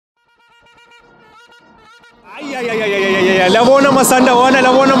Lavona Masandawana,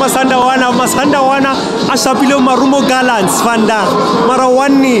 Asapilo Marumo Gallants, Vanda,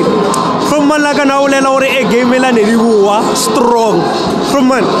 Marawani, from Malaga now, Lelore, a game, strong. From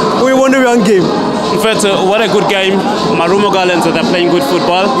man, we won a young game. In fact, what a good game. Marumo Gallants, they're playing good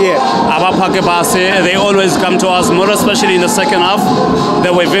football. Yeah. They always come to us, more especially in the second half.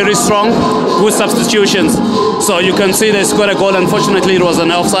 They were very strong, good substitutions. So you can see they scored a goal. Unfortunately, it was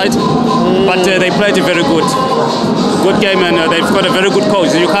an offside, but they played a very good game, and they've got a very good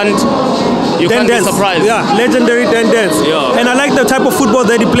coach. You can't be surprised. Yeah, legendary Dendence. Yeah. And I like the type of football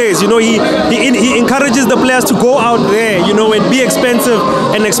that he plays. You know, he encourages the players to go out there, you know, and be expensive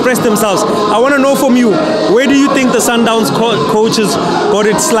and express themselves. I want to know from you, where do you think the Sundowns coaches got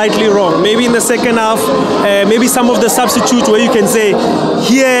it slightly wrong? Maybe in the second half, maybe some of the substitutes where you can say,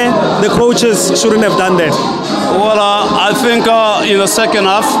 here the coaches shouldn't have done that. Well, I think in the second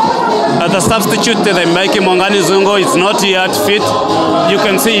half, the substitute that they make him, Zungu, is not yet fit. You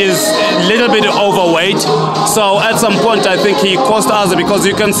can see he's a little bit overweight. So at some point, I think he cost us because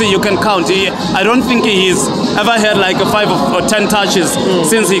you can see, you can count. I don't think he's ever had like 5 or 10 touches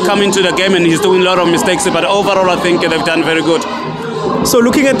since he come into the game, and he's doing a lot of mistakes. But overall, I think they've done very good. So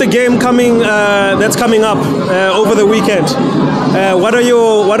looking at the game that's coming up over the weekend, what are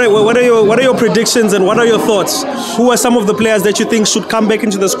your predictions and what are your thoughts? Who are some of the players that you think should come back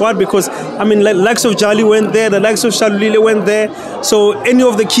into the squad? Because I mean, the likes of Jali went there, the likes of Shalulile went there. So any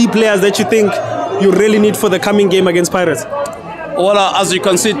of the key players that you think you really need for the coming game against Pirates? Well, as you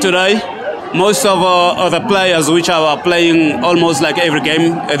can see today, most of the players which are playing almost like every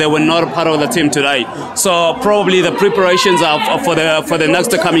game, they were not part of the team today. So probably the preparations are for the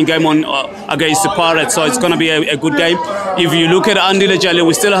next coming game against the Pirates. So it's going to be a good game. If you look at Andile Jali,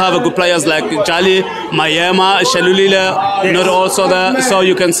 we still have good players like Jali, Mayema, Shalulile, not also there. So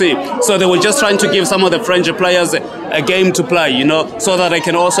you can see. So they were just trying to give some of the French players a game to play, you know, so that they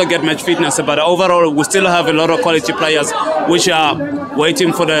can also get match fitness. But overall, we still have a lot of quality players which are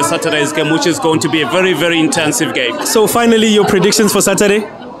waiting for the Saturday's game, which is going to be a very, very intensive game. So finally, your predictions for Saturday?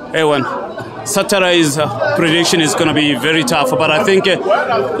 Saturday's prediction is going to be very tough, but I think 2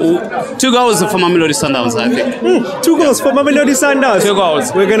 goals for Mamelodi Sundowns, I think. 2 goals for Mamelodi Sundowns? 2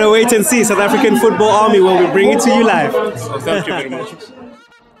 goals. We're going to wait and see. South African Football Army will bring it to you live. Thank you very much.